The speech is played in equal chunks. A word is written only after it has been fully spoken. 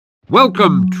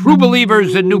Welcome, true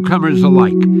believers and newcomers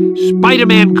alike.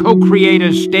 Spider-Man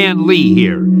co-creator Stan Lee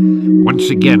here. Once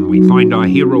again, we find our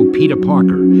hero Peter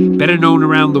Parker, better known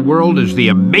around the world as the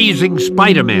Amazing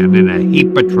Spider-Man, in a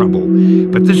heap of trouble.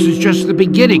 But this is just the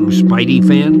beginning, Spidey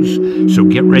fans. So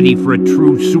get ready for a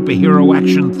true superhero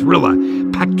action thriller,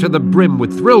 packed to the brim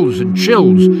with thrills and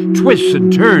chills, twists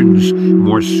and turns,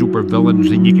 more supervillains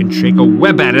than you can shake a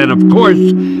web at, and of course,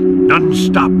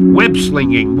 non-stop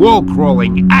web-slinging,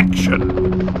 wall-crawling action.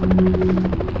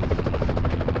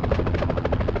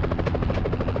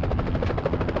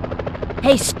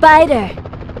 Hey, Spider!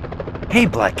 Hey,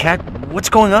 Black Cat, what's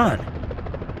going on?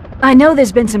 I know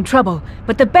there's been some trouble,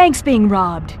 but the bank's being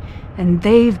robbed, and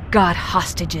they've got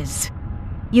hostages.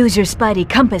 Use your Spidey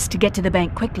compass to get to the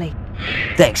bank quickly.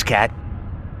 Thanks, Cat.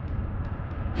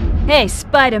 Hey,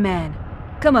 Spider-Man,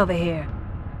 come over here.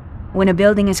 When a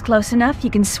building is close enough, you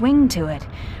can swing to it.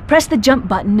 Press the jump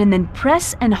button and then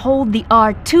press and hold the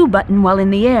R2 button while in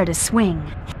the air to swing.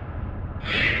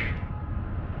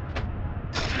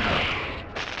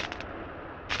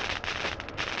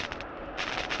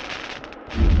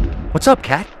 What's up,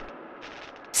 Cat?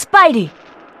 Spidey!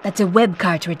 That's a web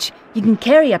cartridge. You can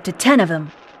carry up to 10 of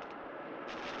them.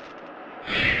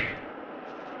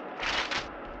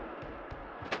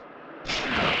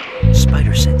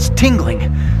 Spider sense tingling.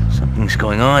 Something's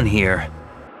going on here.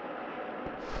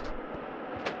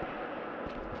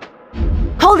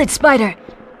 Hold it, Spider!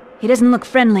 He doesn't look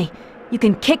friendly. You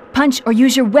can kick, punch, or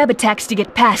use your web attacks to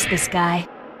get past this guy.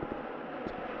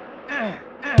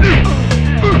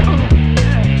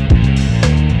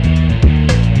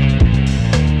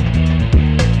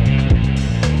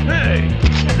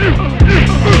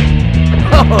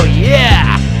 Oh,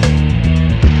 yeah!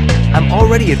 I'm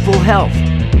already at full health.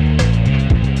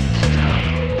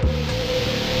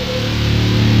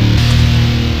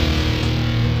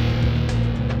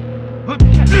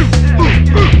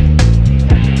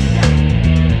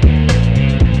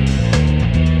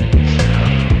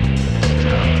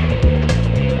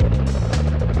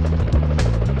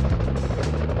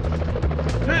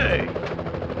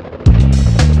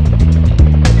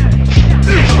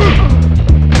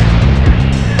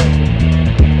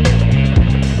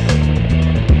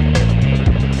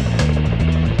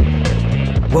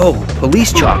 Whoa,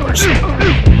 police choppers.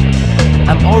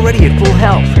 I'm already at full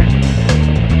health.